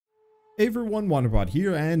Hey everyone, Wanderbot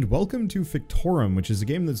here, and welcome to Fictorum, which is a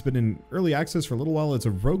game that's been in early access for a little while. It's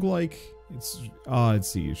a roguelike. It's, let's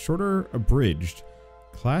see, shorter, abridged,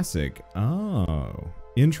 classic. Oh,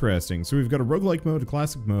 interesting. So we've got a roguelike mode, a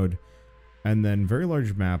classic mode, and then very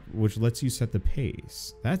large map, which lets you set the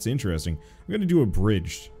pace. That's interesting. I'm going to do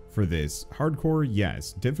abridged for this. Hardcore,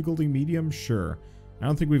 yes. Difficulty medium, sure. I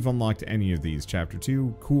don't think we've unlocked any of these. Chapter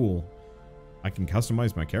 2, cool. I can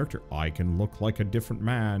customize my character. I can look like a different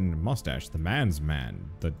man. Mustache, the man's man.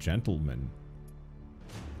 The gentleman.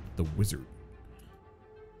 The wizard.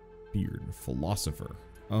 Beard, philosopher.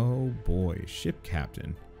 Oh boy, ship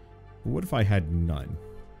captain. But what if I had none?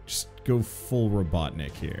 Just go full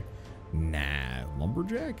Robotnik here. Nah,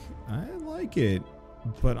 lumberjack? I like it.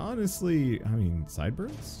 But honestly, I mean,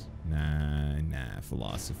 sideburns? Nah,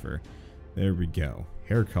 philosopher. There we go.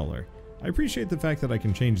 Hair color. I appreciate the fact that I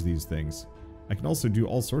can change these things. I can also do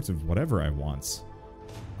all sorts of whatever I want.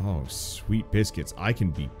 Oh, sweet biscuits. I can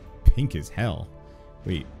be pink as hell.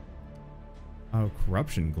 Wait. Oh,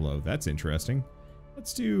 corruption glow. That's interesting.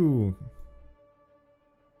 Let's do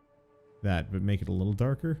that, but make it a little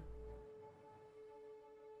darker.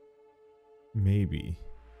 Maybe.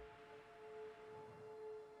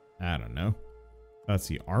 I don't know. Let's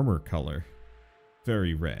see. Armor color.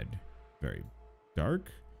 Very red. Very dark.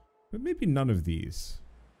 But maybe none of these.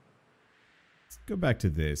 Let's go back to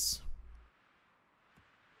this.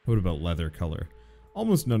 What about leather color?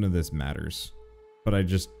 Almost none of this matters. But I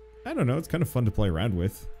don't know, it's kind of fun to play around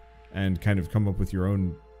with. And kind of come up with your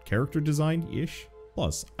own character design-ish.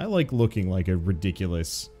 Plus, I like looking like a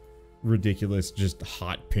ridiculous, just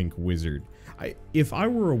hot pink wizard. If I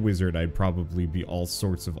were a wizard, I'd probably be all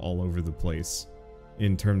sorts of all over the place.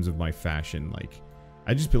 In terms of my fashion, like,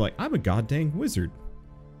 I'd just be like, I'm a goddamn wizard.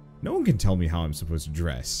 No one can tell me how I'm supposed to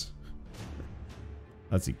dress.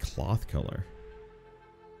 Let's see, cloth color.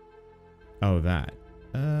 Oh, that.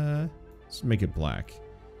 Let's make it black.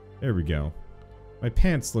 There we go. My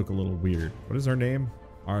pants look a little weird. What is our name?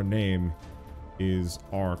 Our name is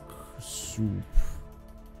Ark Soup.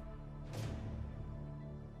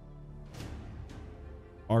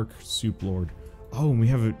 Ark Soup Lord. Oh, and we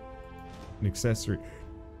have an accessory.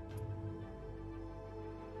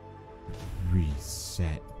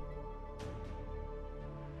 Reset.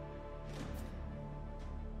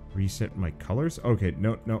 Reset my colors? Okay,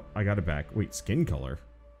 no, I got it back. Wait, skin color?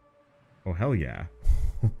 Oh, hell yeah.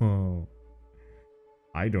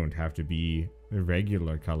 I don't have to be the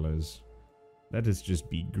regular colors. Let us just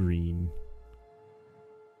be green.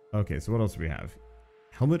 Okay, so what else do we have?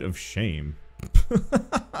 Helmet of shame.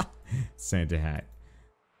 Santa hat.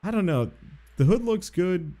 I don't know. The hood looks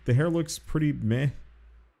good. The hair looks pretty meh.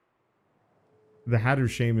 The hat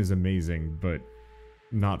of shame is amazing, but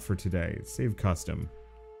not for today. Save custom.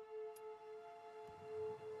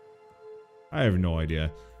 I have no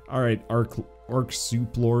idea. Alright, Ark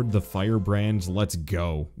Soup Lord, the firebrand, let's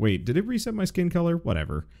go. Wait, did it reset my skin color?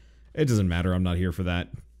 Whatever. It doesn't matter, I'm not here for that.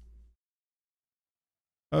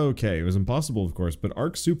 Okay, it was impossible, of course, but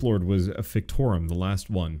Ark Soup Lord was a Fictorum, the last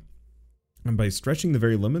one. And by stretching the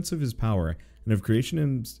very limits of his power, and of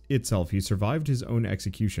creation itself, he survived his own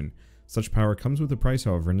execution. Such power comes with a price,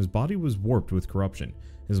 however, and his body was warped with corruption,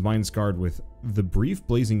 his mind scarred with the brief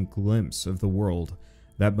blazing glimpse of the world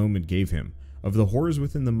that moment gave him, of the horrors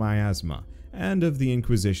within the miasma, and of the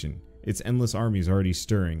Inquisition, its endless armies already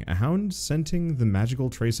stirring, a hound scenting the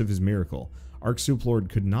magical trace of his miracle. Ark Soup Lord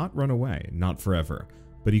could not run away, not forever,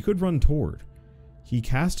 but he could run toward. He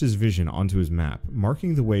cast his vision onto his map,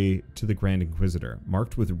 marking the way to the Grand Inquisitor,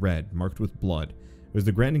 marked with red, marked with blood. It was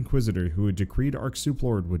the Grand Inquisitor who had decreed Ark Soup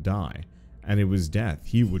Lord would die, and it was death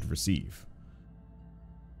he would receive.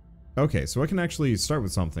 Okay, so I can actually start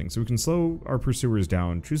with something. So we can slow our pursuers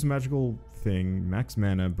down, choose a magical thing, max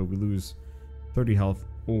mana, but we lose 30 health,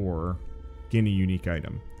 or gain a unique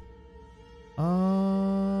item.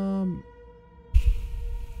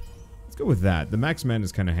 Let's go with that. The max mana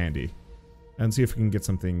is kind of handy. And see if we can get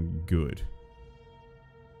something good.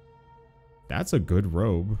 That's a good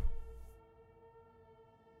robe.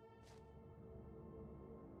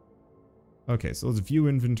 Okay, so let's view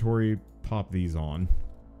inventory, pop these on.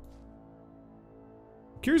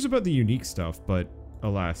 Curious about the unique stuff, but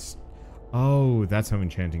alas. Oh, that's how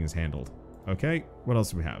enchanting is handled. Okay, what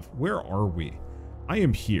else do we have? Where are we? I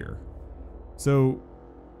am here. So,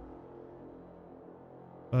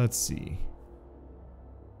 let's see.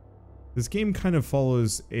 This game kind of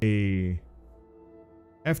follows a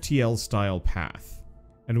FTL style path.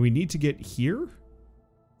 And we need to get here?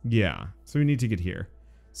 Yeah, so we need to get here.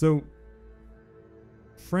 So,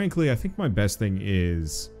 frankly, I think my best thing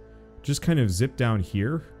is just kind of zip down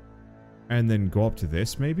here and then go up to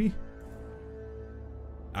this, maybe?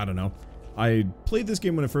 I don't know. I played this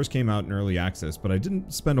game when it first came out in early access, but I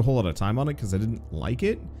didn't spend a whole lot of time on it because I didn't like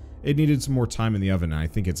it. It needed some more time in the oven, and I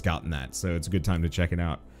think it's gotten that, so it's a good time to check it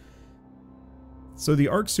out. So the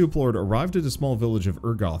Ark Soup Lord arrived at a small village of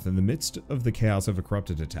Urgoth in the midst of the chaos of a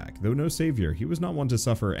corrupted attack. Though no savior, he was not one to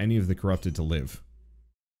suffer any of the corrupted to live.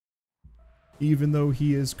 Even though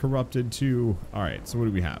he is corrupted too. Alright, so what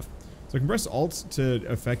do we have? So I can press Alt to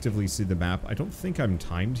effectively see the map. I don't think I'm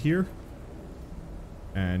timed here.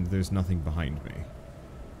 And there's nothing behind me.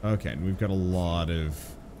 Okay, and we've got a lot of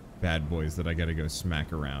bad boys that I gotta go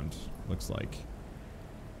smack around, looks like.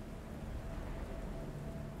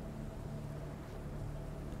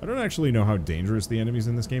 I don't actually know how dangerous the enemies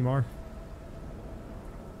in this game are.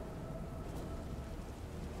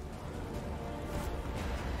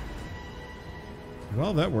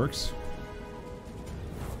 Well, that works.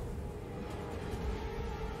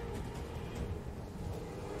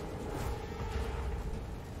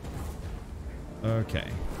 Okay.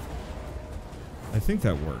 I think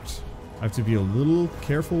that worked. I have to be a little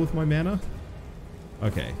careful with my mana.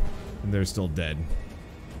 Okay. And they're still dead.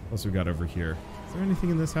 What's we got over here? Is there anything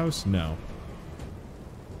in this house? No.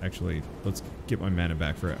 Actually, let's get my mana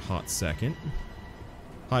back for a hot second.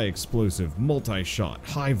 High explosive, multi-shot,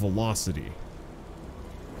 high velocity.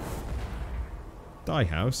 Die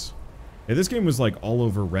house. Yeah, this game was like all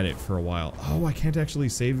over Reddit for a while. Oh, I can't actually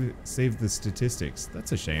save the statistics.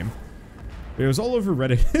 That's a shame. But it was all over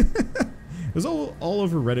Reddit. It was all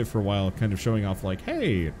over Reddit for a while, kind of showing off like,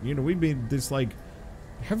 hey, you know, we made this like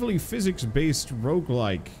heavily physics-based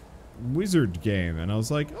roguelike wizard game. And I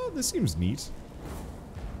was like, oh, this seems neat.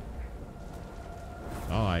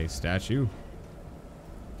 Die statue.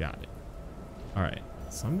 Got it. Alright,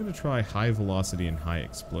 so I'm gonna try high velocity and high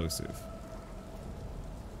explosive.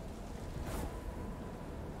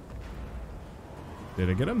 Did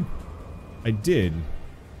I get him? I did.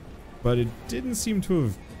 But it didn't seem to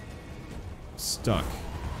have stuck.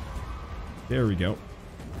 There we go.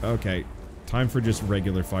 Okay. Time for just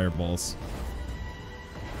regular fireballs.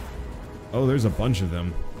 Oh, there's a bunch of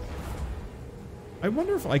them. I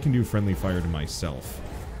wonder if I can do friendly fire to myself.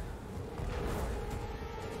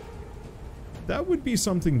 That would be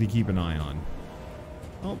something to keep an eye on.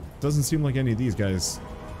 Well, doesn't seem like any of these guys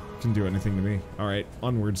can do anything to me. Alright,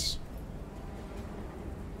 onwards.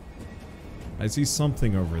 I see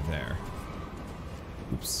something over there.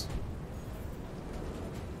 Oops.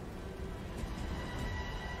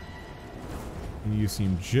 You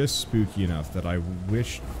seem just spooky enough that I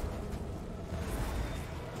wish...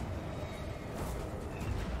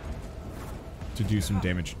 to do some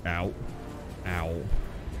damage. Ow. Ow.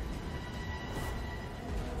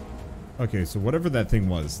 Okay, so whatever that thing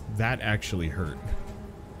was, that actually hurt.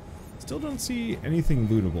 Still don't see anything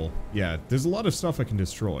lootable. Yeah, there's a lot of stuff I can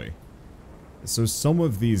destroy. So some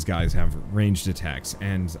of these guys have ranged attacks,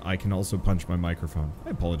 and I can also punch my microphone.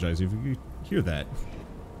 I apologize if you hear that.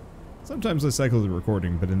 Sometimes I cycle the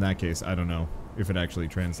recording, but in that case, I don't know if it actually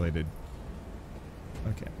translated.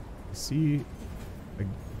 Okay. I see a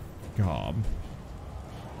gob.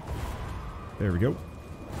 There we go.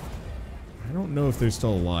 I don't know if they're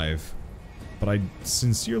still alive, but I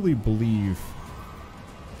sincerely believe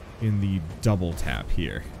in the double tap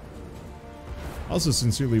here. I also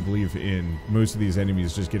sincerely believe in most of these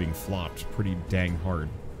enemies just getting flopped pretty dang hard.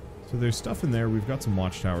 So there's stuff in there, we've got some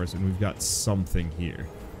watchtowers, and we've got something here.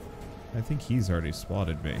 I think he's already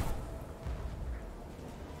spotted me.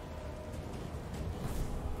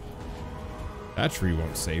 That tree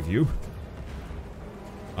won't save you.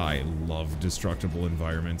 I love destructible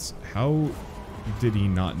environments. How did he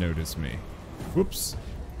not notice me? Whoops.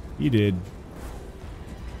 He did.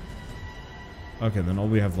 Okay, then all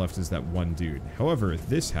we have left is that one dude. However,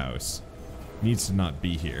 this house needs to not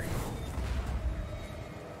be here.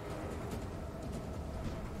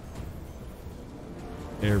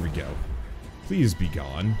 There we go. Please be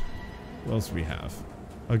gone. What else do we have?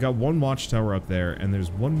 I got one watchtower up there, and there's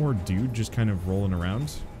one more dude just kind of rolling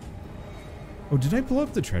around. Oh, did I blow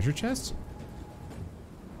up the treasure chest?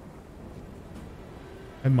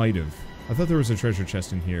 I might have. I thought there was a treasure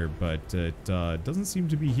chest in here, but it doesn't seem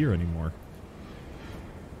to be here anymore.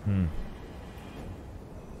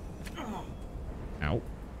 Ow.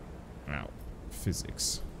 Ow.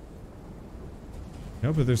 Physics.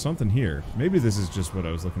 No, but there's something here. Maybe this is just what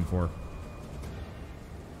I was looking for.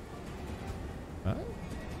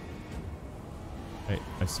 Hey,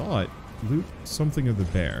 I saw it. Loot something of the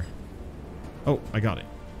bear. Oh, I got it.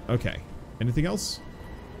 Okay. Anything else?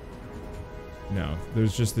 No,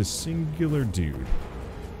 there's just this singular dude.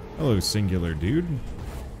 Hello, singular dude.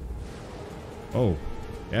 Oh,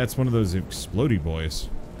 yeah, it's one of those explodey boys.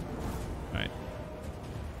 Alright.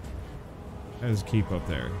 There's a keep up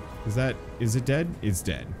there. Is it dead? It's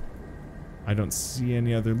dead. I don't see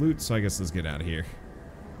any other loot, so I guess let's get out of here.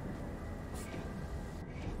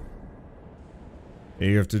 Yeah,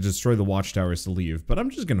 you have to destroy the watchtowers to leave, but I'm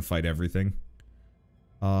just gonna fight everything.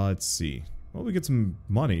 Let's see. Well, we get some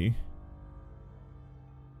money.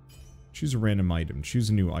 Choose a random item. Choose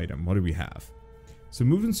a new item. What do we have? So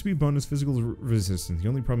movement speed bonus, physical resistance. The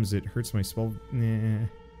only problem is it hurts my spell. Nah.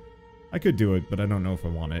 I could do it, but I don't know if I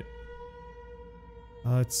want it.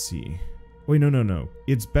 Let's see. Wait, no.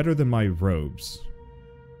 It's better than my robes.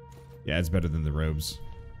 Yeah, it's better than the robes.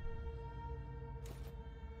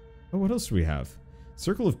 Oh, what else do we have?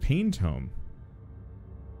 Circle of Pain Tome.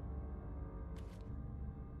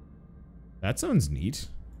 That sounds neat.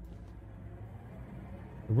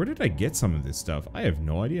 Where did I get some of this stuff? I have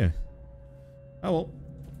no idea. Oh, well.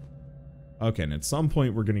 Okay, and at some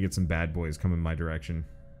point we're going to get some bad boys coming my direction.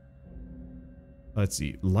 Let's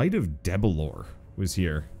see. Light of Debalor was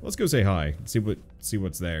here. Let's go say hi. See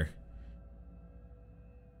what's there.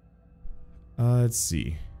 Let's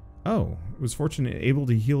see. Oh, was fortunate able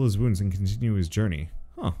to heal his wounds and continue his journey.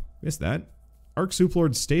 Huh, missed that.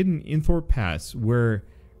 Arch-Soup-Lord stayed in Inthorpe Pass, where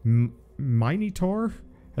Minotaur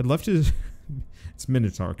had left his... it's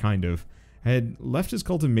Minotaur, kind of. Had left his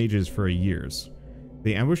cult of mages for years.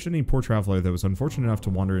 They ambushed any poor traveler that was unfortunate enough to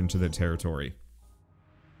wander into their territory.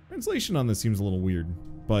 Translation on this seems a little weird,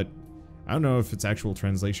 but I don't know if it's actual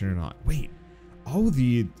translation or not. Wait. Oh,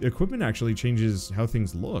 the equipment actually changes how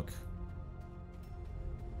things look.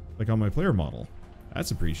 Like on my player model.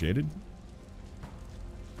 That's appreciated.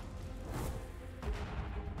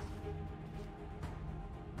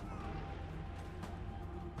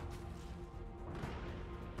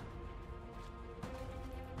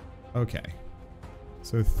 Okay.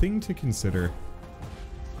 So thing to consider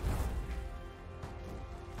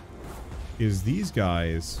is these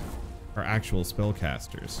guys are actual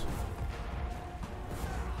spellcasters.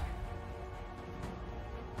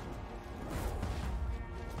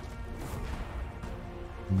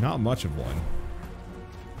 Not much of one.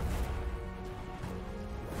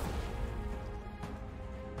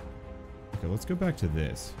 Okay, let's go back to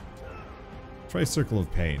this. Try Circle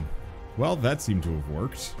of Pain. Well, that seemed to have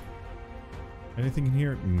worked. Anything in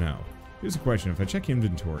here? No. Here's a question. If I check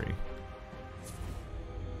inventory...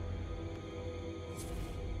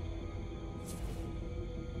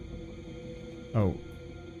 Oh.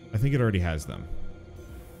 I think it already has them.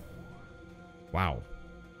 Wow.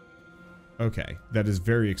 Okay. That is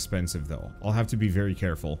very expensive, though. I'll have to be very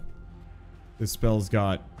careful. This spell's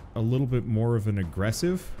got a little bit more of an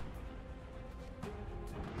aggressive...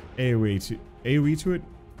 AoE to it.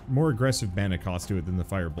 More aggressive mana cost to it than the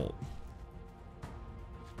Firebolt.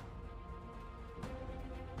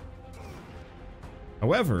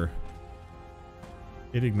 However,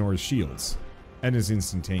 it ignores shields and is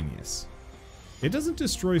instantaneous. It doesn't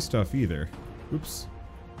destroy stuff either. Oops.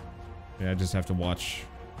 Yeah, I just have to watch.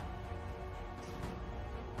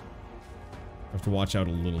 I have to watch out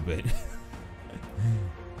a little bit.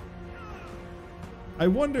 I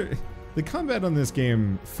wonder, the combat on this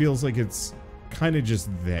game feels like it's kind of just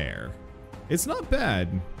there. It's not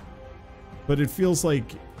bad, but it feels like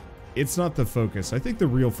it's not the focus. I think the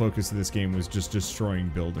real focus of this game was just destroying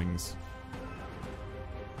buildings.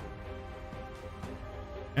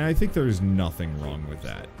 And I think there's nothing wrong with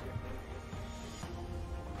that.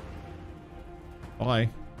 Bye.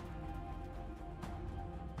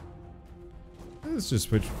 Let's just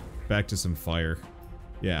switch back to some fire.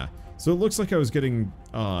 Yeah. So it looks like I was getting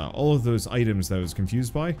all of those items that I was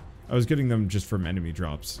confused by. I was getting them just from enemy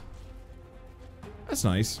drops. That's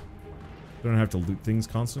nice. Don't have to loot things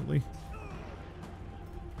constantly.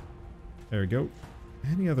 There we go.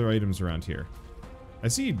 Any other items around here? I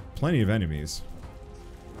see plenty of enemies.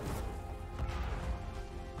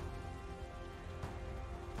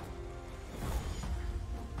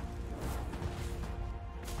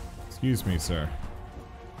 Excuse me, sir.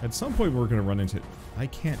 At some point we're gonna run into... I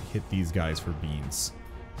can't hit these guys for beans.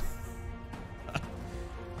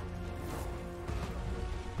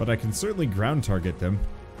 But I can certainly ground target them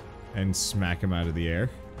and smack them out of the air.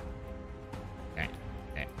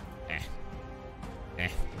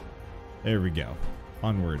 There we go.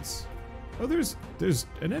 Onwards. Oh, there's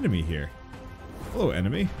an enemy here. Hello,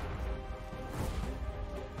 enemy.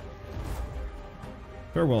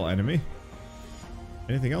 Farewell, enemy.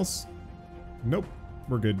 Anything else? Nope.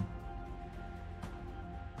 We're good.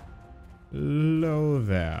 Hello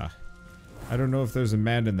there. I don't know if there's a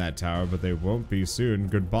man in that tower, but they won't be soon.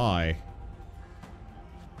 Goodbye.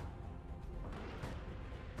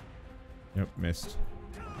 Yep, missed.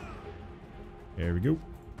 There we go.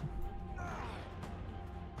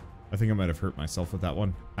 I think I might have hurt myself with that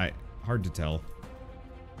one. Hard to tell.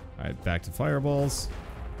 Alright, back to fireballs.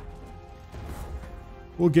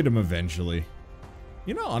 We'll get him eventually.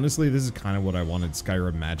 You know, honestly, this is kind of what I wanted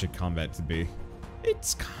Skyrim magic combat to be.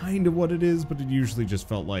 It's kind of what it is, but it usually just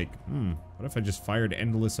felt like, what if I just fired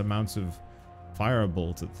endless amounts of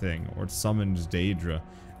firebolt at thing, or summoned Daedra?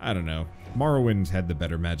 I don't know. Morrowind had the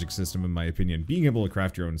better magic system, in my opinion. Being able to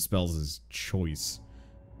craft your own spells is choice.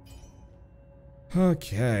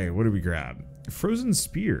 Okay, what do we grab? Frozen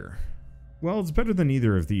Spear. Well, it's better than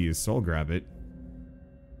either of these, so I'll grab it.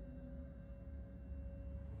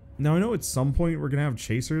 Now, I know at some point we're gonna have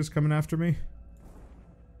chasers coming after me.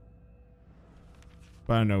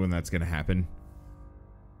 But I don't know when that's gonna happen.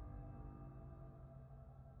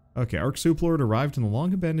 Okay, Arch-Souplord arrived in the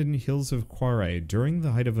long-abandoned hills of Quarre during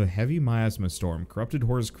the height of a heavy miasma storm. Corrupted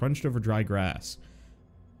horrors crunched over dry grass,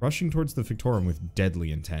 rushing towards the Fictorum with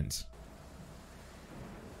deadly intent.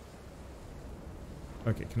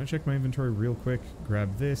 Okay, can I check my inventory real quick?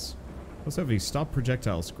 Grab this. I also have a stop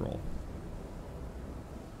projectile scroll.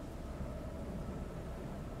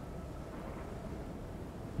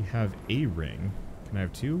 We have a ring. Can I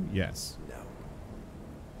have two? Yes. No.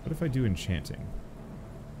 What if I do enchanting?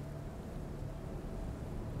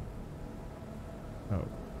 Oh.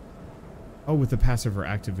 Oh, with the passive or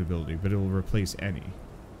active ability, but it will replace any.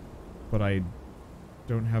 But I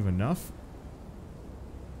don't have enough?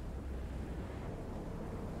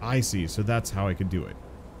 I see, so that's how I could do it.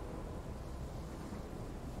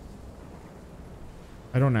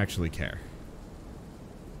 I don't actually care.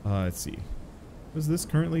 Let's see. Was this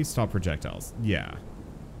currently stop projectiles? Yeah.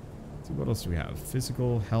 Let's see, what else do we have?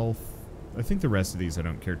 Physical, health. I think the rest of these I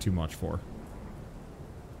don't care too much for.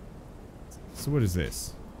 So what is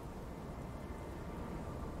this?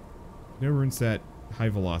 No rune set, high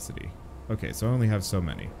velocity. Okay, so I only have so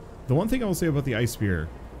many. The one thing I will say about the ice spear,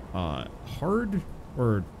 hard,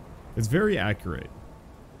 or it's very accurate.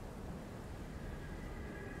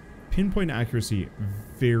 Pinpoint accuracy,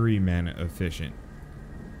 very mana efficient.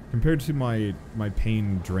 Compared to my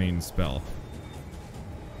pain drain spell.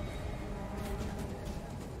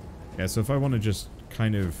 Yeah, so if I want to just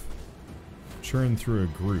kind of churn through a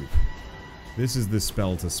group, this is the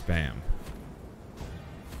spell to spam.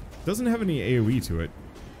 Doesn't have any AoE to it.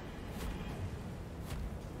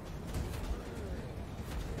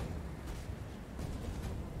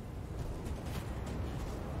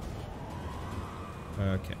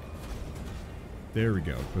 Okay. There we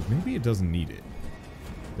go. But maybe it doesn't need it.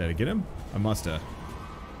 Did I get him? I musta.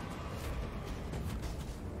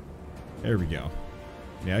 There we go.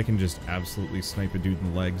 Yeah, I can just absolutely snipe a dude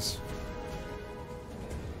in the legs.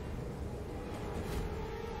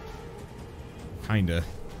 Kinda.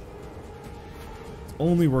 It's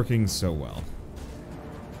only working so well.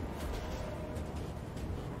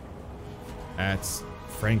 That's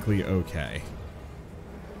frankly okay.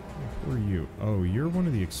 Who are you? Oh, you're one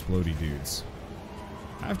of the explodey dudes.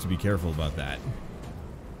 I have to be careful about that.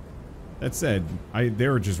 That said, they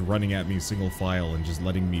were just running at me single file and just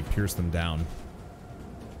letting me pierce them down.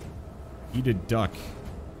 Eat a duck.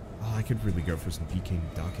 Oh, I could really go for some Peking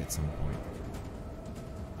duck at some point.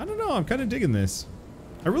 I don't know, I'm kind of digging this.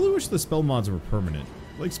 I really wish the spell mods were permanent.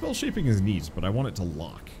 Like, spell shaping is neat, but I want it to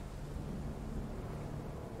lock.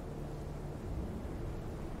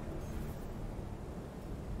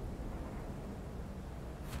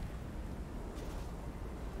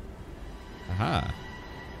 Aha.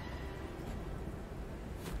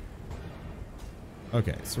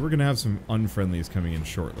 Okay, so we're gonna have some unfriendlies coming in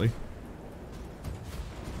shortly.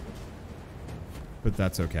 But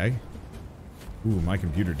that's okay. Ooh, my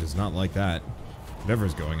computer does not like that.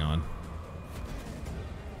 Whatever's going on.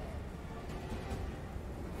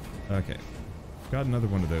 Okay. Got another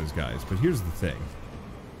one of those guys, but here's the thing.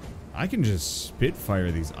 I can just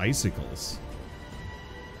spitfire these icicles.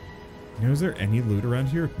 You know, is there any loot around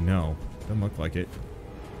here? No. Doesn't look like it.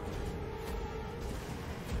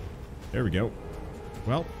 There we go.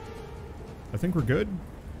 Well, I think we're good.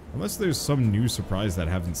 Unless there's some new surprise that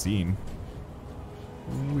I haven't seen.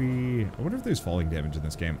 I wonder if there's falling damage in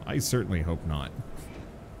this game. I certainly hope not.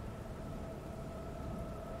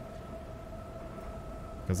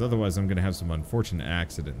 Because otherwise I'm going to have some unfortunate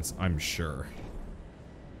accidents, I'm sure.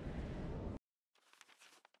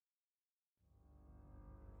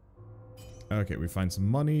 Okay, we find some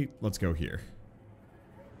money. Let's go here.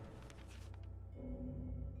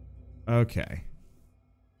 Okay.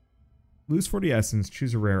 Lose 40 essence,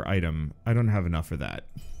 choose a rare item. I don't have enough for that.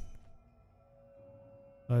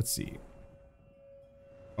 Let's see.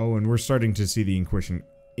 Oh, and we're starting to see the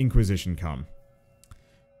Inquisition come.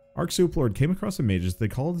 Arc-Soup Lord came across a mage as they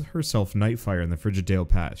called herself Nightfire in the Frigid Dale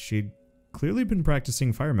Pass. She'd clearly been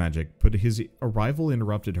practicing fire magic, but his arrival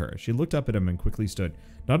interrupted her. She looked up at him and quickly stood.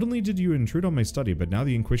 Not only did you intrude on my study, but now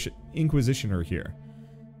the Inquisition are here.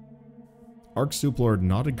 Arc-Soup Lord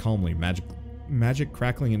nodded calmly, magic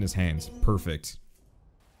crackling in his hands. Perfect.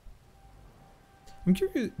 I'm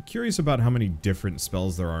curious about how many different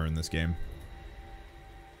spells there are in this game.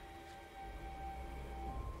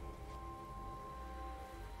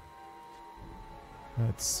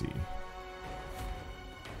 Let's see.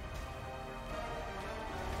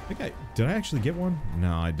 Did I actually get one?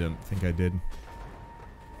 No, I didn't think I did.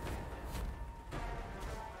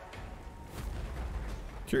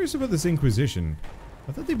 Curious about this Inquisition.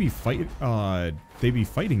 I thought they'd be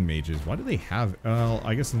fighting mages. Why do they have? Well,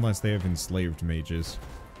 I guess unless they have enslaved mages.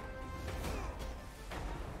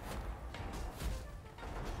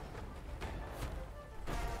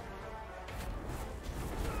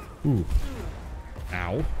 Ooh.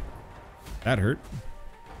 Ow. That hurt.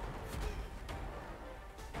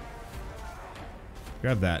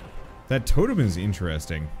 Grab that. That totem is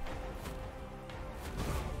interesting.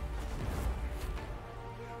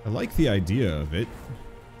 I like the idea of it.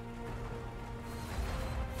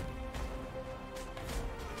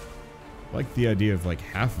 I like the idea of like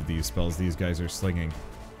half of these spells these guys are slinging.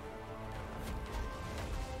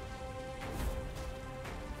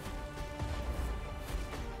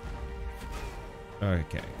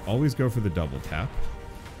 Okay, always go for the double tap.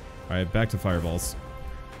 Alright, back to fireballs.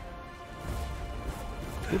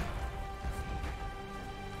 Oop.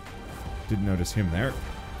 Didn't notice him there.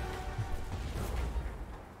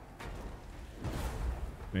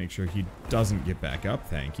 Make sure he doesn't get back up,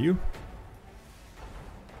 thank you.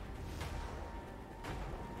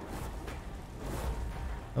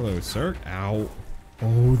 Hello, sir. Ow.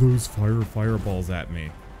 Oh, those fireballs at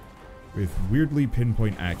me. With weirdly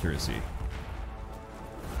pinpoint accuracy.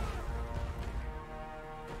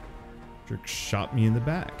 Jerk shot me in the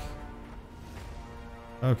back.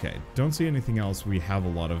 Okay, don't see anything else. We have a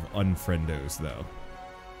lot of unfriendos, though.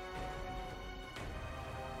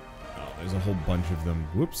 Oh, there's a whole bunch of them.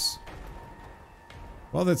 Whoops.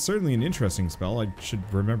 Well, that's certainly an interesting spell. I should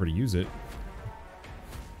remember to use it.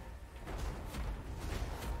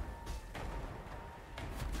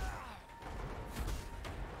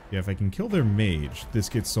 Yeah, if I can kill their mage, this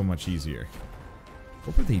gets so much easier.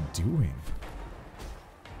 What were they doing?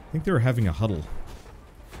 I think they were having a huddle.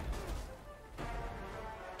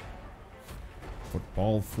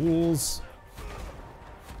 Football fools.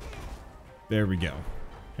 There we go.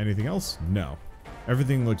 Anything else? No.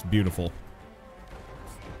 Everything looks beautiful.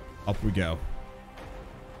 Up we go.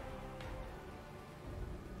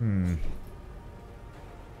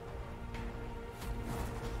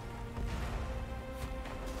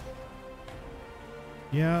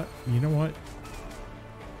 Yeah, you know what?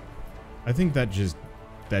 I think that just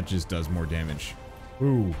does more damage.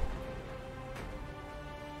 Ooh.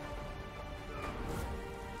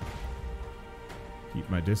 Keep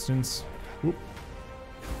my distance. Oop.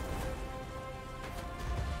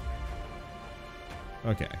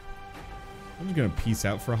 Okay. I'm just gonna peace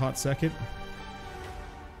out for a hot second.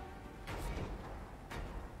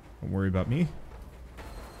 Don't worry about me.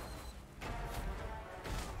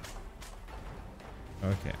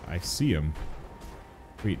 Okay, I see him.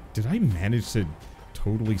 Wait, did I manage to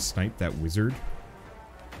totally snipe that wizard?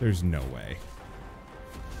 There's no way.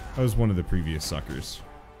 That was one of the previous suckers.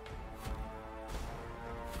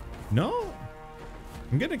 No!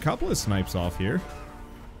 I'm getting a couple of snipes off here.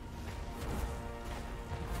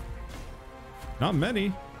 Not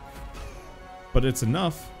many. But it's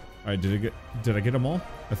enough. Alright, did I get them all?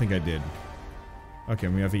 I think I did. Okay,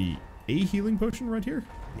 and we have a healing potion right here?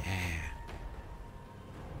 Yeah.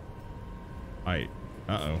 Alright.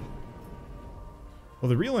 Uh-oh. Well,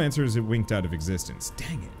 the real answer is it winked out of existence.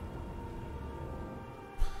 Dang it.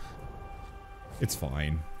 It's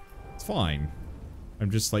fine. It's fine. I'm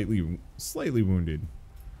just slightly wounded.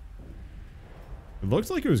 It looked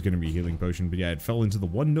like it was going to be a healing potion, but yeah, it fell into the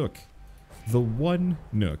one nook. The one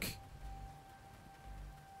nook.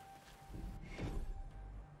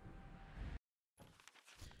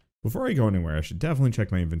 Before I go anywhere, I should definitely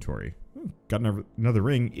check my inventory. Ooh, got another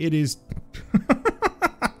ring. It is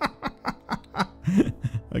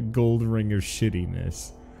a gold ring of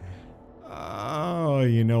shittiness. Oh,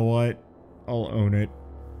 you know what? I'll own it.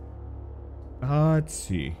 Let's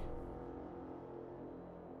see.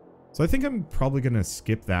 So I think I'm probably going to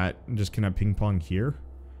skip that and just kind of ping pong here.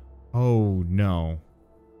 Oh, no.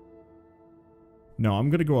 No, I'm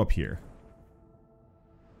going to go up here.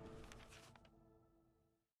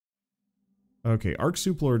 Okay, Ark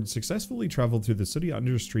Soup Lord successfully traveled through the sooty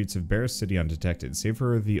under streets of Barris City undetected, save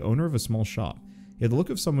for the owner of a small shop. He had the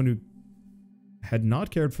look of someone who had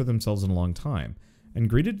not cared for themselves in a long time, and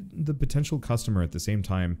greeted the potential customer at the same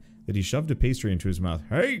time that he shoved a pastry into his mouth.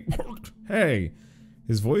 Hey! Hey!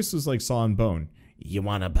 His voice was like saw and bone. You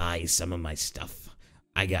wanna buy some of my stuff?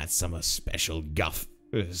 I got some special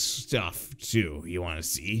stuff too. You wanna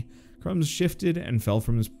see? Crumbs shifted and fell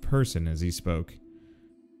from his person as he spoke.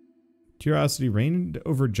 Curiosity reigned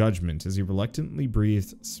over judgment as he reluctantly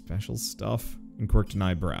breathed special stuff and quirked an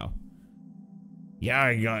eyebrow. Yeah,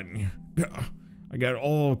 I got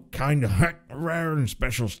all kind of rare and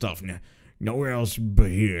special stuff now. Nowhere else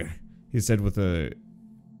but here. He said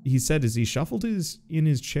as he shuffled in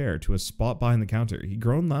his chair to a spot behind the counter. He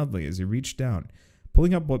groaned loudly as he reached down,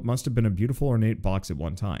 pulling up what must have been a beautiful ornate box at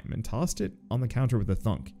one time, and tossed it on the counter with a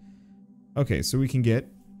thunk. Okay, so we can get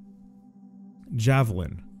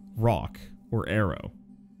javelin, rock, or arrow.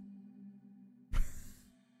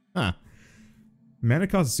 Huh. Mana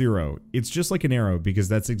cost 0. It's just like an arrow because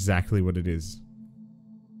that's exactly what it is.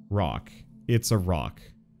 Rock. It's a rock.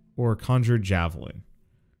 Or conjure javelin.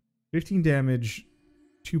 15 damage,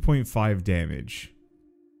 2.5 damage.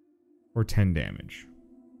 Or 10 damage.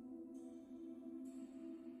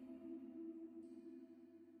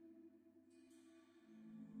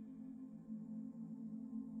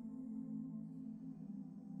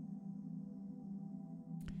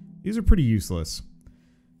 These are pretty useless.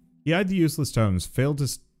 He eyed the useless tomes, failed to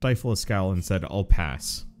stifle a scowl, and said, I'll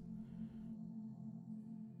pass.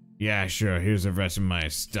 Yeah, sure, here's the rest of my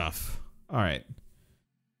stuff. Alright.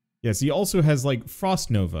 Yes, he also has, like,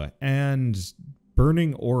 Frost Nova and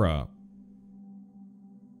Burning Aura.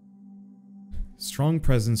 Strong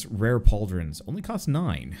Presence, Rare Pauldrons. Only cost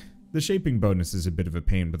 9. The shaping bonus is a bit of a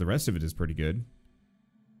pain, but the rest of it is pretty good.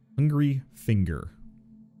 Hungry Finger.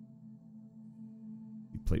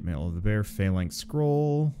 Plate Mail of the Bear, Phalanx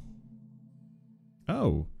Scroll.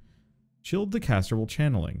 Oh. Chilled the Caster while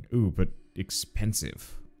channeling. Ooh, but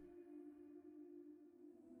expensive.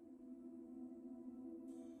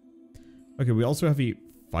 Okay, we also have a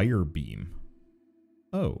Fire Beam.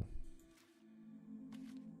 Oh.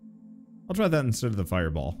 I'll try that instead of the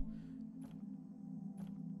Fireball.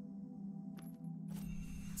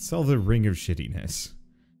 Sell the Ring of Shittiness.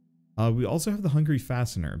 We also have the Hungry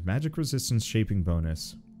Fastener, magic resistance shaping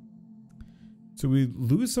bonus. So we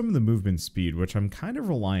lose some of the movement speed, which I'm kind of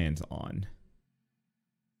reliant on.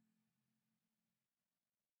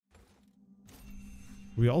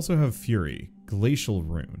 We also have Fury, Glacial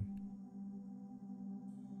Rune.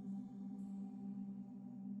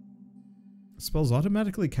 Spells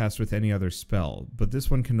automatically cast with any other spell, but this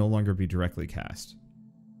one can no longer be directly cast.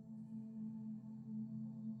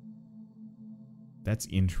 That's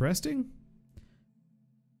interesting.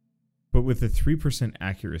 But with a 3%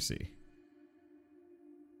 accuracy.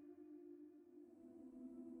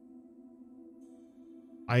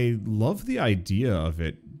 I love the idea of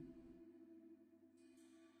it.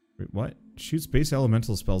 Wait, what? Shoots base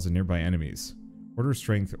elemental spells at nearby enemies. Order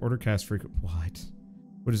strength, order cast frequent. What?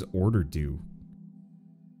 What does order do?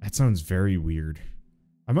 That sounds very weird.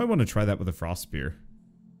 I might want to try that with a frost spear.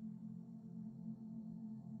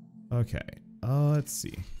 Okay. Let's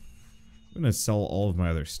see. I'm gonna sell all of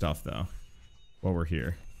my other stuff though, while we're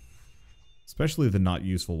here. Especially the not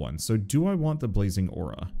useful ones. So do I want the Blazing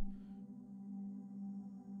Aura?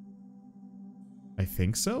 I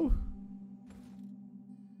think so?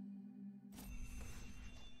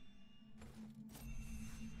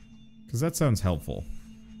 Because that sounds helpful.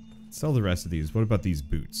 Sell the rest of these. What about these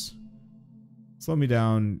boots? Slow me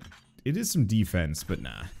down. It is some defense, but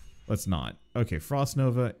nah. Let's not. Okay, Frost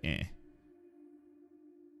Nova, eh.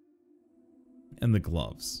 And the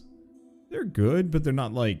gloves. They're good, but they're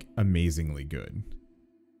not, like, amazingly good.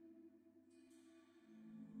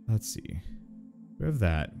 Let's see. We have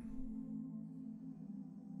that.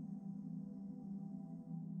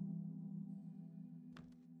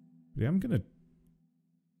 Yeah, I'm gonna...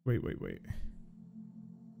 Wait.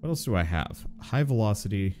 What else do I have? High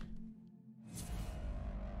velocity.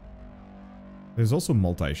 There's also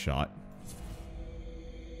multi-shot.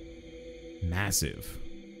 Massive.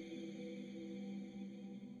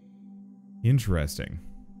 Interesting.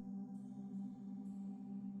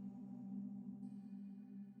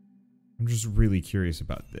 I'm just really curious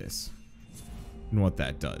about this and what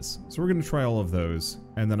that does. So we're going to try all of those,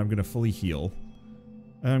 and then I'm going to fully heal.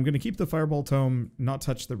 And I'm going to keep the Fireball Tome, not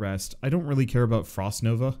touch the rest. I don't really care about Frost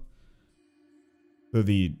Nova. Though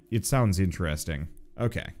it sounds interesting.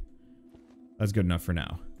 Okay. That's good enough for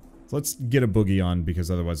now. So let's get a boogie on,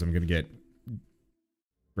 because otherwise I'm going to get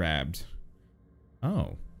grabbed.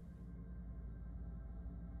 Oh.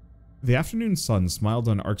 The afternoon sun smiled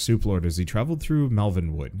on Ark Souplord as he traveled through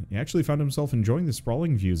Malvinwood. He actually found himself enjoying the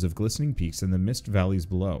sprawling views of glistening peaks and the mist valleys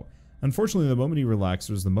below. Unfortunately, the moment he relaxed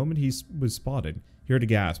was the moment he was spotted. He heard a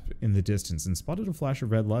gasp in the distance and spotted a flash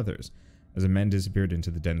of red leathers as a man disappeared into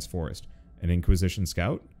the dense forest. An Inquisition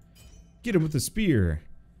scout? Get him with the spear!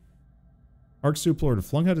 Ark Souplord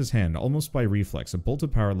flung out his hand, almost by reflex, a bolt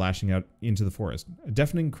of power lashing out into the forest. A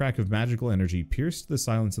deafening crack of magical energy pierced the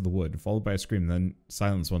silence of the wood, followed by a scream, then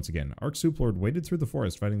silence once again. Ark Souplord waded through the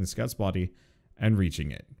forest, finding the scout's body and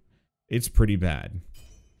reaching it. It's pretty bad.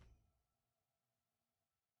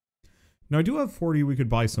 Now, I do have 40. We could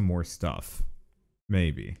buy some more stuff.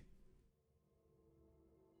 Maybe.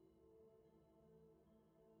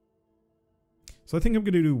 So I think I'm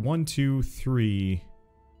going to do 1, 2, 3...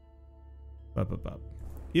 Up.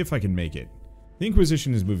 If I can make it. The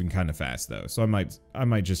Inquisition is moving kind of fast though, so I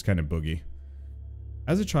might just kind of boogie.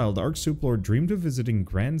 As a child, Ark Souplord dreamed of visiting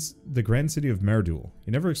the grand city of Merdul.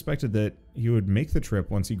 He never expected that he would make the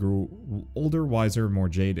trip once he grew older, wiser, more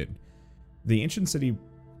jaded. The ancient city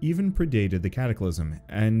even predated the Cataclysm,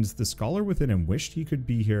 and the scholar within him wished he could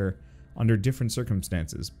be here under different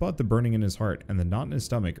circumstances, but the burning in his heart and the knot in his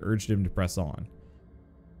stomach urged him to press on.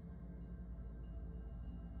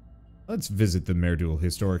 Let's visit the Merdul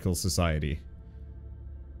Historical Society.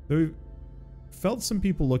 Though he felt some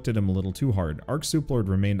people looked at him a little too hard, Ark Souplord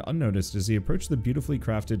remained unnoticed as he approached the beautifully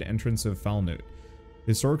crafted entrance of Falnut,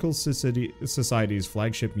 Historical Society's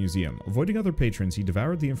flagship museum. Avoiding other patrons, he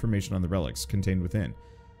devoured the information on the relics contained within,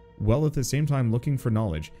 while at the same time looking for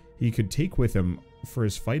knowledge he could take with him for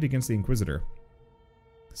his fight against the Inquisitor.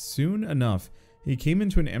 Soon enough, he came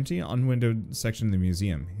into an empty, unwindowed section of the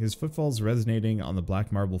museum, his footfalls resonating on the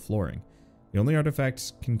black marble flooring. The only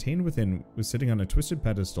artifact contained within was sitting on a twisted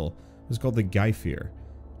pedestal. It was called the Geifir,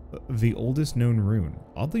 the oldest known rune.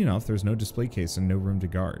 Oddly enough, there's no display case and no room to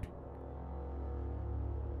guard.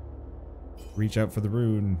 Reach out for the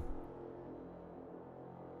rune.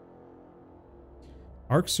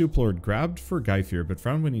 Ark Souplord grabbed for Geifir, but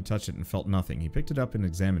frowned when he touched it and felt nothing. He picked it up and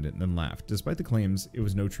examined it, and then laughed. Despite the claims, it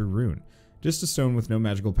was no true rune. Just a stone with no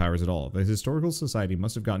magical powers at all. The Historical Society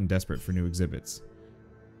must have gotten desperate for new exhibits.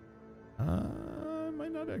 I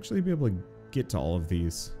might not actually be able to get to all of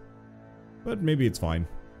these, but maybe it's fine.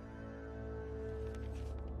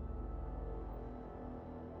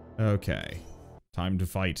 Okay, time to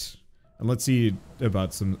fight. And let's see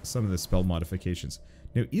about some of the spell modifications.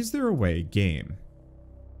 Now, is there a way, game?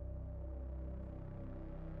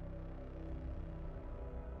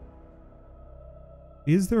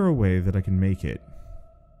 Is there a way that I can make it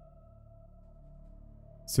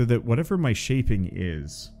so that whatever my shaping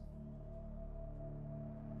is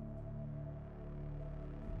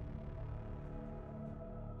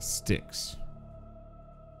sticks?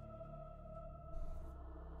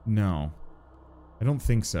 No, I don't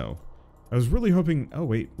think so. I was really hoping... Oh,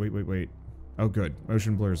 wait. Oh, good.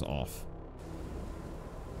 Motion blur's off.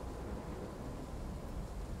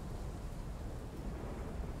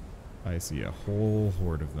 I see a whole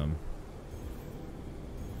horde of them.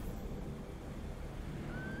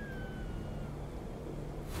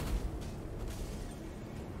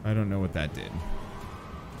 I don't know what that did.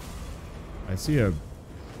 I see a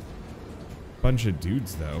bunch of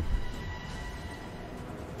dudes, though.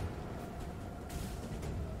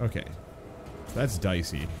 Okay. That's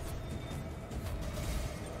dicey.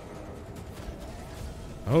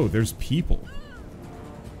 Oh, there's people.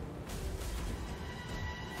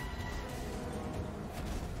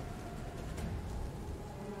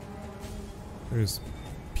 There's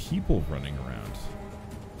people running around.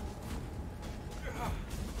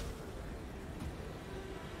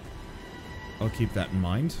 I'll keep that in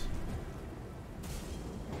mind.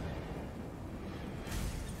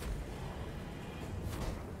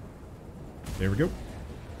 There we go.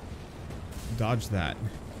 Dodge that.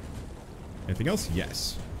 Anything else?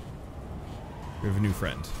 Yes. We have a new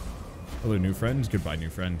friend. Hello, new friend. Goodbye, new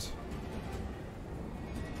friend.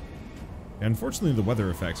 Unfortunately, the weather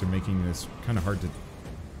effects are making this kind of hard to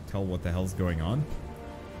tell what the hell's going on.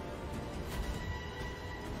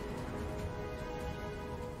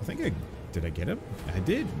 I think did I get him? I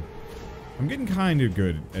did. I'm getting kind of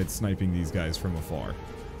good at sniping these guys from afar.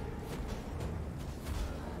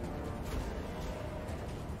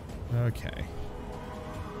 Okay.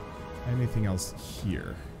 Anything else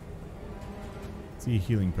here? See a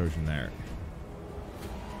healing potion there.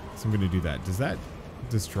 So I'm going to do that. Does that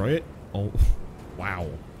destroy it? Oh, wow.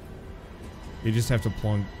 You just have to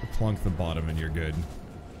plunk the bottom and you're good.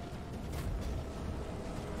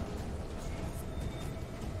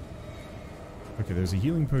 Okay, there's a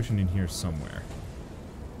healing potion in here somewhere.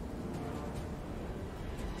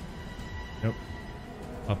 Nope.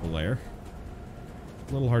 Up a layer.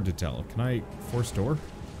 A little hard to tell. Can I force door?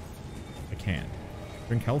 I can.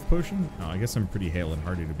 Drink health potion? Oh, I guess I'm pretty hale and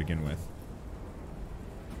hardy to begin with.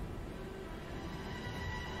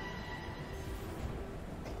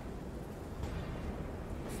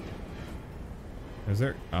 Is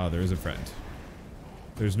there? Oh, there is a friend.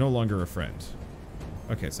 There's no longer a friend.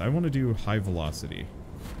 Okay, so I want to do high velocity.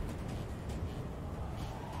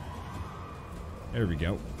 There we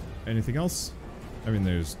go. Anything else? I mean,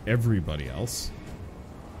 there's everybody else.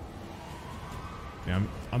 Yeah,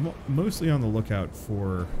 I'm mostly on the lookout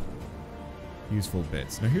for useful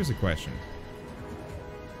bits. Now, here's a question.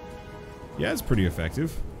 Yeah, it's pretty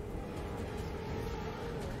effective.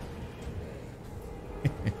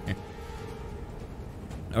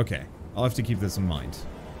 Okay, I'll have to keep this in mind.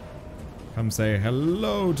 Come say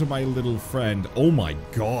hello to my little friend. Oh my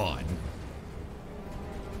god.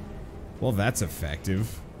 Well, that's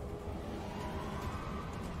effective.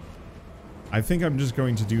 I think I'm just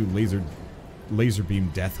going to do laser beam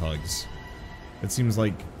death hugs. It seems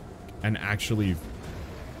like an actually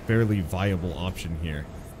fairly viable option here.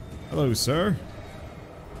 Hello, sir.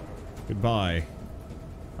 Goodbye.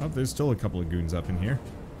 Oh, there's still a couple of goons up in here.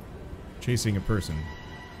 Chasing a person.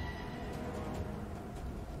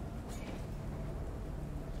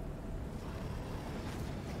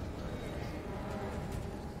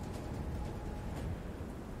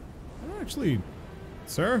 Actually,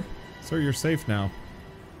 sir? Sir, you're safe now.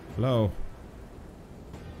 Hello.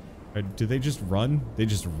 Do they just run? They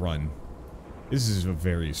just run. This is a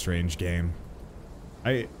very strange game.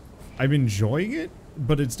 I'm enjoying it,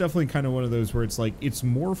 but it's definitely kind of one of those where it's like, it's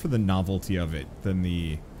more for the novelty of it than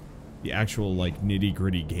the actual, like,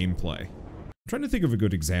 nitty-gritty gameplay. I'm trying to think of a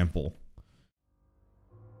good example.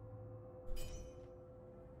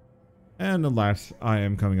 And alas, I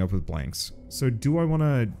am coming up with blanks. So do I want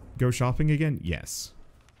to go shopping again? Yes.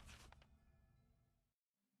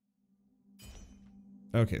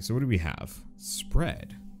 Okay, so what do we have?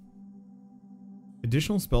 Spread.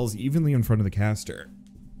 Additional spells evenly in front of the caster.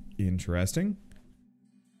 Interesting.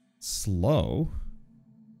 Slow.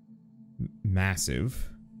 Massive.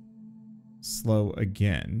 Slow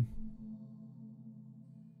again.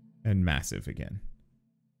 And massive again.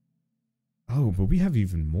 Oh, but we have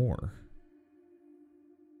even more.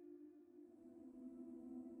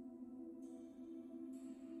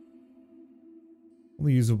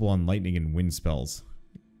 Only usable on lightning and wind spells.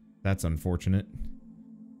 That's unfortunate.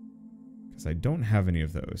 Because I don't have any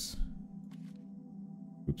of those.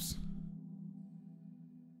 Oops.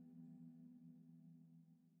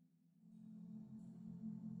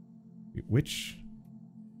 Wait, which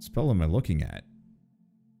spell am I looking at?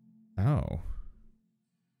 Oh.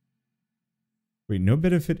 Wait, no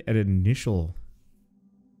benefit at initial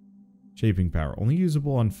shaping power. Only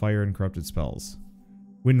usable on fire and corrupted spells.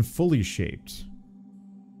 When fully shaped.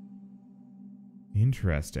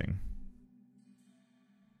 Interesting.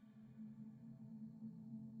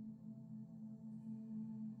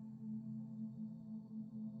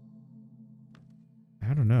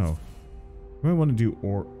 I don't know. I might want to do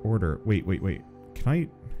order. Wait. Can I?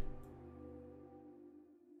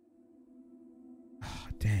 Oh,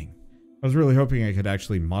 dang. I was really hoping I could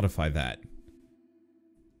actually modify that.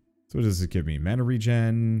 So what does this give me? Mana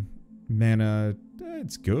regen, mana.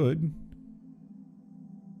 It's good.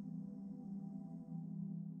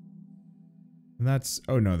 And that's,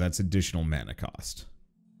 oh no, that's additional mana cost.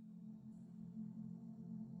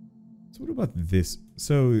 So what about this?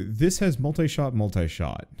 So this has multi-shot,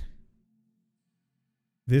 multi-shot.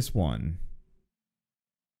 This one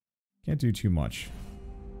can't do too much.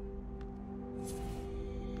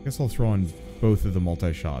 I guess I'll throw on both of the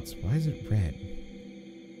multi-shots. Why is it red?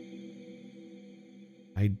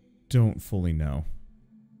 I don't fully know.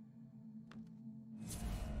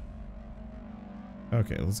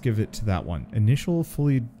 Okay, let's give it to that one. Initial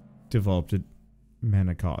fully developed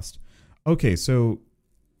mana cost. Okay, so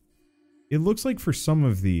it looks like for some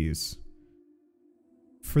of these,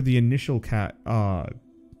 for the initial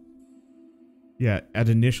yeah, at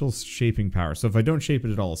initial shaping power. So if I don't shape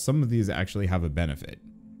it at all, some of these actually have a benefit.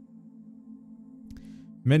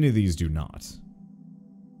 Many of these do not.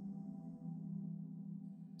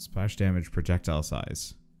 Splash damage, projectile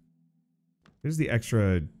size. Here's the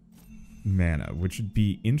extra mana, which would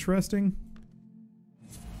be interesting.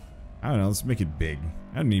 I don't know, let's make it big.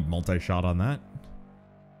 I don't need multi-shot on that.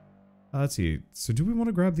 Let's see. So do we want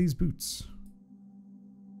to grab these boots?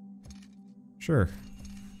 Sure.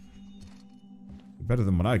 Better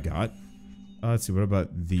than what I got. Let's see, what about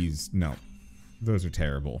these? No. Those are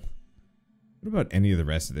terrible. What about any of the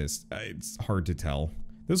rest of this? It's hard to tell.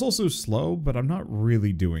 There's also slow, but I'm not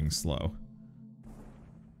really doing slow.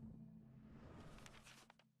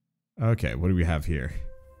 Okay, what do we have here?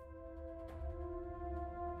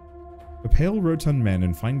 A pale, rotund man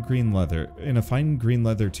in a fine green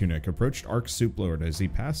leather tunic approached Ark Souplord as he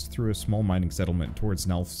passed through a small mining settlement towards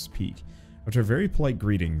Nelf's Peak. After a very polite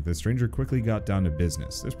greeting, the stranger quickly got down to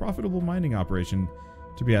business. There's profitable mining operation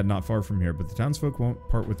to be had not far from here, but the townsfolk won't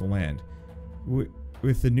part with the land.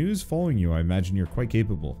 With the news following you, I imagine you're quite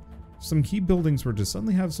capable. Some key buildings were to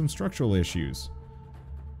suddenly have some structural issues.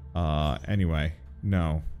 Anyway,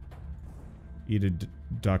 no. Eat a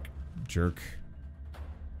duck, jerk.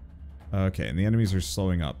 Okay, and the enemies are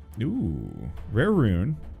slowing up. Ooh, rare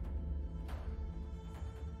rune.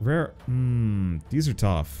 Rare, these are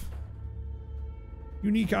tough.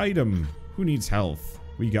 Unique item. Who needs health?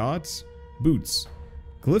 We got boots.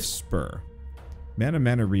 Glyph spur.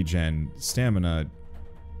 Mana regen. Stamina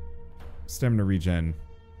regen.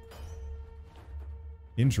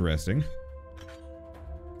 Interesting.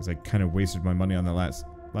 Because I kind of wasted my money on the last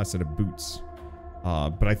set of boots.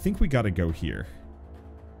 But I think we gotta go here.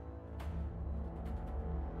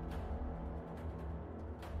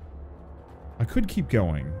 I could keep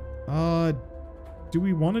going. Do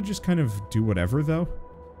we want to just kind of do whatever, though?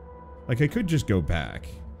 Like, I could just go back.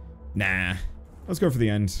 Nah. Let's go for the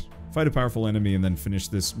end. Fight a powerful enemy and then finish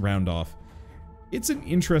this round off. It's an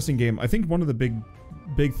interesting game. I think one of the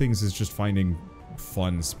big things is just finding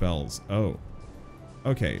fun spells. Oh.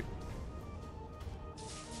 Okay.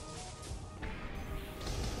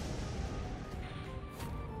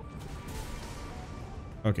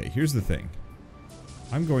 Okay, here's the thing.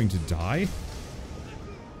 I'm going to die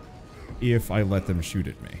if I let them shoot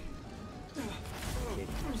at me.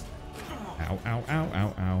 Ow, ow, ow,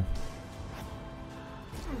 ow, ow.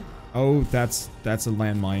 Oh, that's a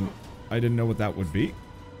landmine. I didn't know what that would be.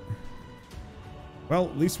 Well,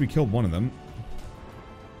 at least we killed one of them.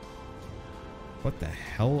 What the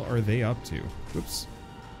hell are they up to? Whoops.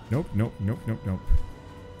 Nope, nope, nope, nope, nope.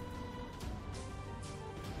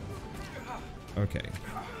 Okay.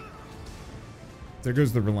 There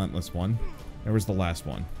goes the relentless one. There was the last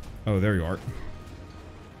one. Oh, there you are.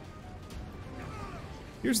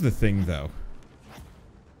 Here's the thing, though.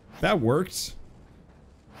 That worked.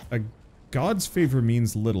 A god's favor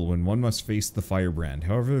means little when one must face the firebrand.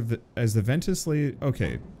 However, as the Ventus lay...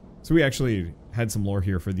 Okay, so we actually had some lore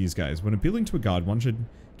here for these guys. When appealing to a god, one should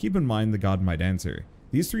keep in mind the god might answer.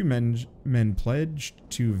 These three men pledged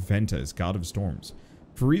to Ventus, god of storms,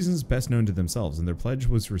 for reasons best known to themselves, and their pledge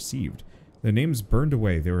was received. Their names burned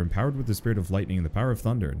away. They were empowered with the spirit of lightning and the power of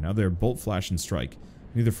thunder. Now they are bolt, flash, and strike.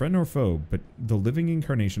 Neither friend nor foe, but the living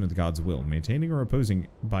incarnation of the god's will, maintaining or opposing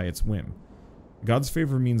by its whim. God's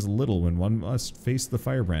favor means little when one must face the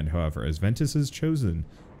firebrand, however, as Ventus is chosen,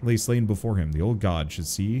 lay slain before him. The old god should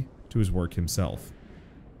see to his work himself.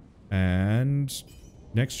 And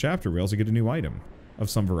next chapter, we also get a new item of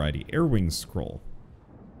some variety. Airwing Scroll.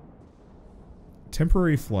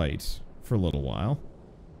 Temporary flight for a little while.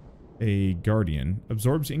 A guardian.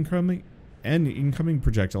 Absorbs incoming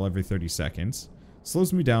projectile every 30 seconds.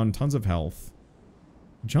 Slows me down, tons of health.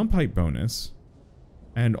 Jump height bonus.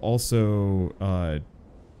 And also a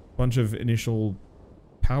bunch of initial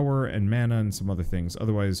power and mana and some other things.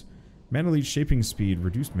 Otherwise, mana leech, shaping speed,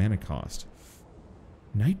 reduced mana cost.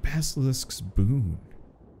 Night Basilisk's Boon.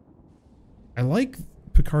 I like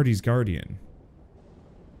Picardi's Guardian.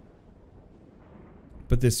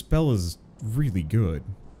 But this spell is really good.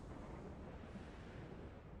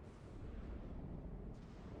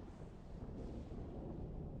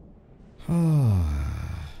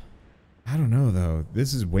 I don't know, though.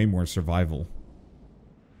 This is way more survival.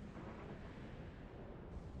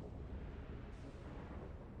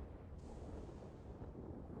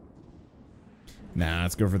 Nah,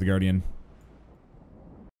 let's go for the Guardian.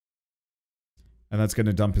 And that's going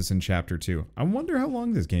to dump us in Chapter 2. I wonder how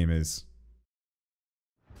long this game is.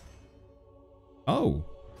 Oh.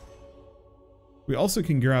 We also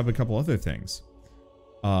can grab a couple other things.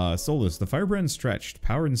 Solus, the firebrand stretched,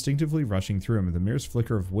 power instinctively rushing through him with the merest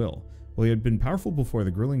flicker of will. While he had been powerful before,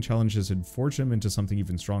 the grueling challenges had forged him into something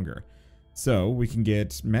even stronger. So, we can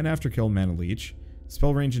get mana after kill, mana leech,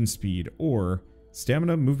 spell range and speed, or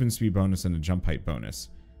stamina, movement speed bonus, and a jump height bonus.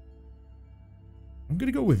 I'm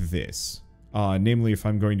gonna go with this. Namely, if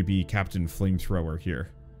I'm going to be Captain Flamethrower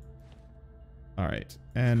here. Alright,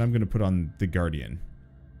 and I'm gonna put on the Guardian.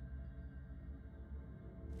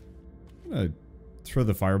 I'm gonna throw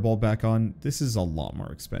the fireball back on. This is a lot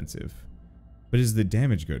more expensive. But is the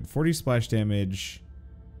damage good? 40 splash damage,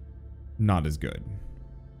 not as good.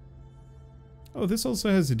 Oh, this also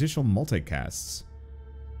has additional multicasts.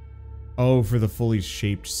 Oh, for the fully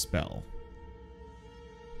shaped spell.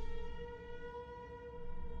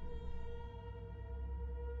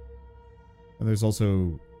 And there's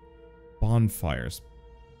also bonfires.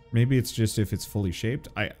 Maybe it's just if it's fully shaped.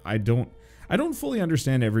 I don't fully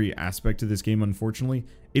understand every aspect of this game, unfortunately.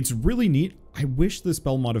 It's really neat. I wish the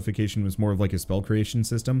spell modification was more of like a spell creation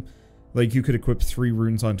system. Like you could equip 3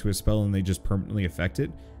 runes onto a spell and they just permanently affect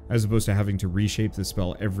it, as opposed to having to reshape the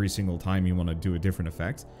spell every single time you want to do a different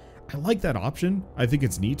effect. I like that option. I think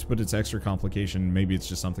it's neat, but it's extra complication. Maybe it's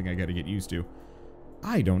just something I gotta get used to.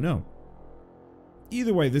 I don't know.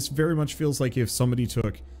 Either way, this very much feels like if somebody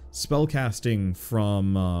took spellcasting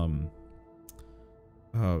from,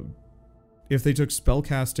 if they took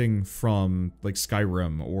spellcasting from, like,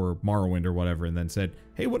 Skyrim or Morrowind or whatever, and then said,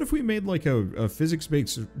 hey, what if we made, like, a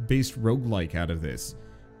physics-based roguelike out of this?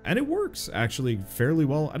 And it works, actually, fairly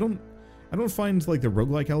well. I don't find, like, the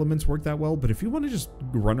roguelike elements work that well, but if you want to just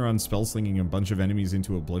run around spell-slinging a bunch of enemies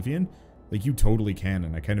into oblivion, like, you totally can,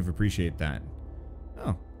 and I kind of appreciate that.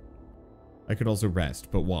 Oh. I could also rest,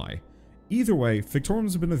 but why? Either way,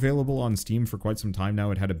 Fictorum's been available on Steam for quite some time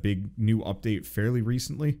now. It had a big new update fairly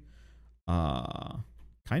recently.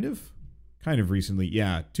 Kind of recently.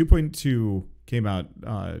 Yeah, 2.2 came out,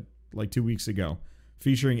 like 2 weeks ago,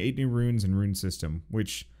 featuring 8 new runes and rune system,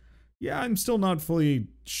 which, yeah, I'm still not fully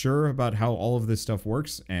sure about how all of this stuff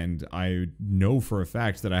works, and I know for a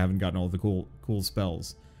fact that I haven't gotten all the cool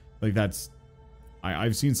spells. Like, that's...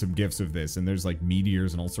 I've seen some gifs of this, and there's, like,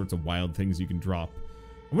 meteors and all sorts of wild things you can drop.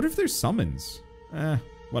 I wonder if there's summons.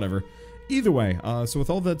 Whatever. Either way, so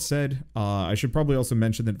with all that said, I should probably also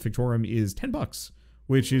mention that Fictorum is $10,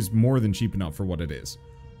 which is more than cheap enough for what it is.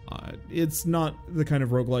 It's not the kind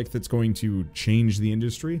of roguelike that's going to change the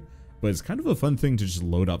industry, but it's kind of a fun thing to just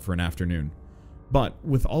load up for an afternoon. But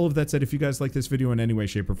with all of that said, if you guys like this video in any way,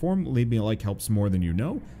 shape, or form, leave me a like, helps more than you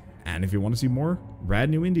know. And if you want to see more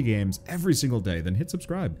rad new indie games every single day, then hit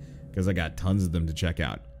subscribe, because I got tons of them to check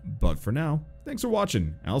out. But for now, thanks for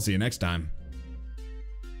watching. I'll see you next time.